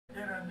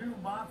new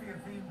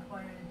mafia-themed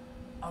play,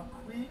 A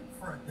Queen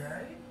for a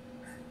Day?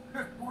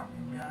 Good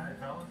morning, guys.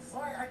 Fellas?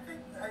 Well, I think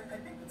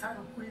the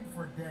title Queen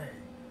for a Day,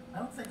 I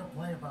don't think a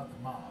play about the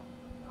mob.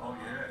 Oh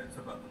yeah, it's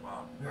about the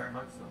mob. Yeah. Very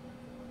much so.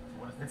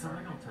 It's a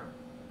legal term.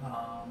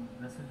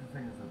 There's such a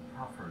thing as a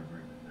proffer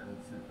agreement, and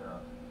it's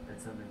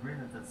an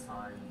agreement that's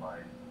signed by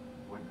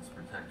witness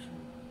protection,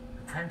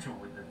 potential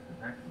witness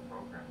protection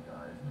program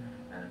guys,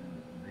 and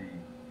the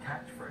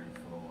catchphrase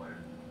for the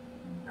lawyers is,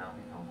 "You now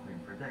become queen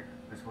for a day,"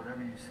 because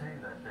whatever you say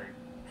that day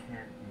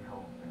can't be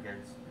held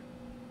against you,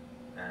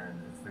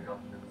 and it's the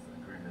government's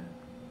agreement.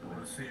 You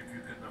want to see if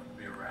you're good enough to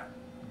be a rat.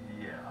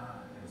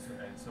 Yeah.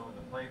 And so in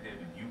the play,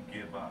 David, you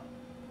give up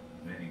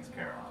Vinny's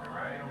character,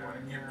 right? I don't want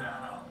to give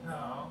that up.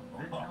 No.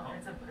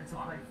 It's a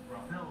play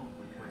filled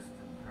with twists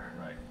and turns.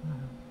 Right.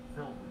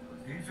 Filled with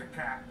twists. He's a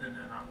captain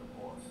and I'm the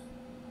boss.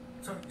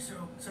 So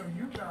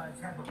you guys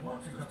have a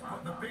boss,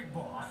 the big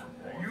boss.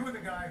 You are the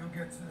guy who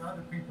gets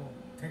other people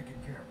taken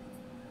care of.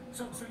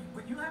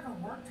 But you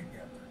haven't worked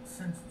together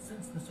since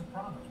The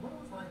Sopranos. What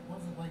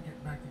was it like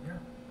getting back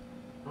together?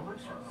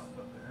 Delicious. I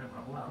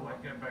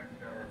like getting back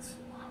together. It's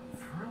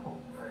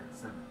thrilled.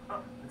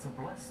 It's a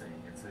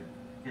blessing. It's a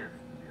gift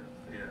to be able to.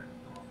 Yeah.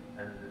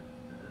 And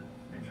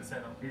And you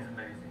said he's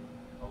amazing.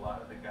 a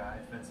lot of the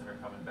guys, Vincent, are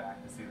coming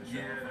back to see the show.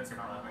 Yeah, that's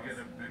Sopranos. coming. We get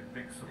a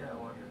big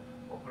support.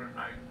 Opening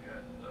night, we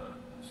got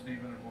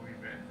Stephen and Movie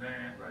Van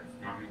Zandt, Right.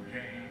 Tommy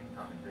James,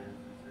 Tommy James is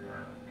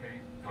there.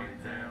 Kate Tony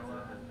Taylor, Danza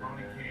has been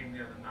Tony there. came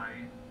the other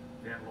night,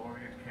 Dan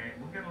Lauria came.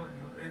 We're getting,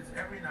 it's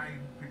every night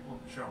people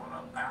showing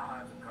up. Al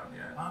hasn't come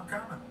yet. I'm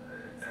coming.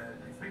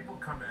 People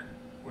come in.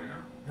 Will you?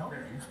 Yeah,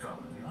 he's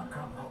coming. I'm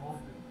coming.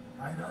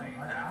 I know.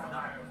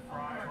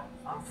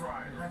 I'm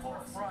trying. That's for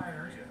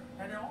Friars. Yeah.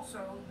 And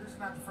also, this is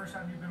not the first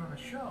time you've been on a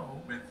show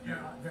With you.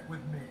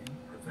 with me.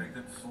 They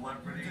did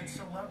Celebrity. You did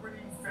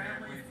Celebrity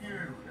Family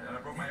Feud. And I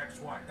brought my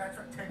ex-wife. That's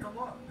right. Take a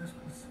look. This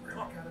was really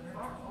kind of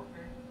interesting. Oh,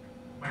 okay.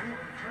 We are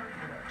returning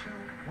with our two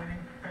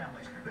winning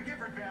families. The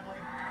Gifford family.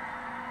 The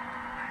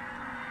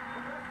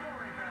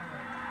Pastore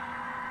family.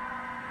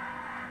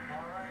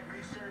 All right, we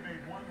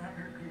surveyed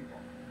 100 people.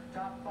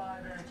 Top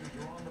 5 answers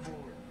are on the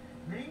board.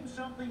 Name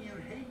something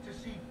you'd hate to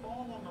see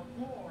fall on the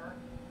floor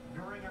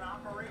during an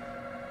operation.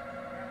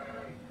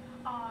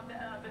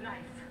 The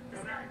knife. The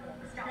scalpel.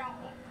 The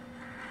scalpel.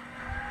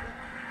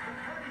 The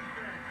Cuddy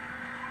thing.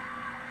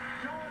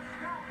 Show a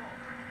scalpel.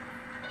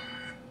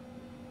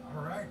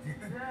 All right.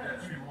 Yeah,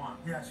 she won.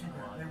 Yeah, she did.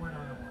 They went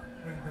on the one.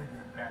 They did.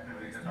 After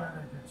they did. Yeah,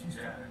 they did. She's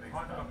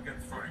Hard up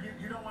against Frank.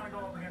 You don't want to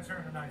go up against her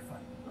in a knife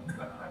fight.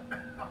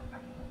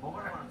 Well,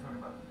 what I want to talk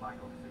about is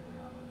Michael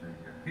Sigliano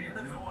Jr. He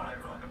doesn't want to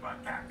talk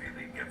about Kathy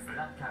Lee Gifford.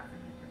 Not Captain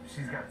Gifford.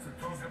 She's got to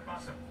talk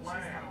about the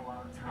play. She's had a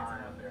lot of time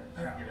out there.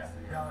 She Yeah. gets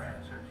the Yeah.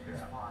 adventure.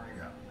 She's fine.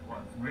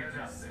 Well,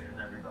 Regis and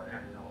everybody.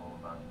 I know all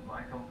about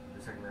Michael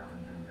Sigliano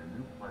Jr., a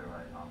new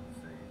playwright on the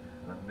scene,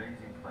 an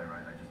amazing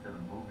playwright. I just did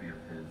a movie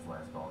of his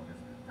last August,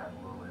 had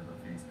Lily of the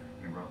Feast.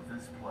 He wrote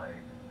this play,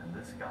 and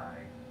this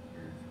guy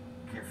is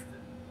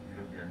gifted. He's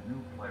going to be a new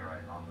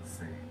playwright on the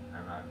scene,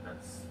 and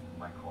that's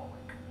my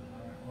calling. All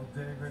right. Well,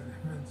 David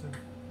Vincent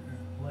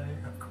play,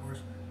 of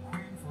course,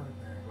 Queen for a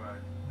Day. Right.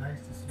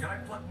 Nice to see you. Can I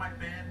plug my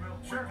band real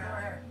quick? Sure, go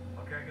ahead.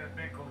 Okay, I got a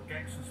band called the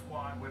Gangster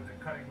Squad with the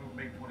Cutting Room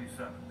May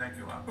 27. Thank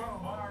you, Hop. Boom.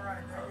 All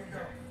right, there you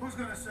go. Who's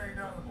going to say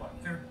no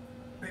to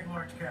Big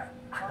Large Cat?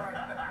 All right.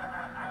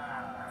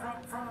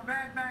 From a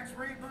Mad Max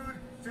reboot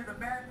to the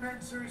Mad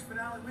Men series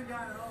finale, we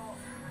got it all.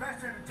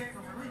 Best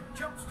entertainment when we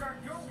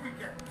jumpstart your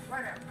weekend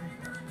right after these.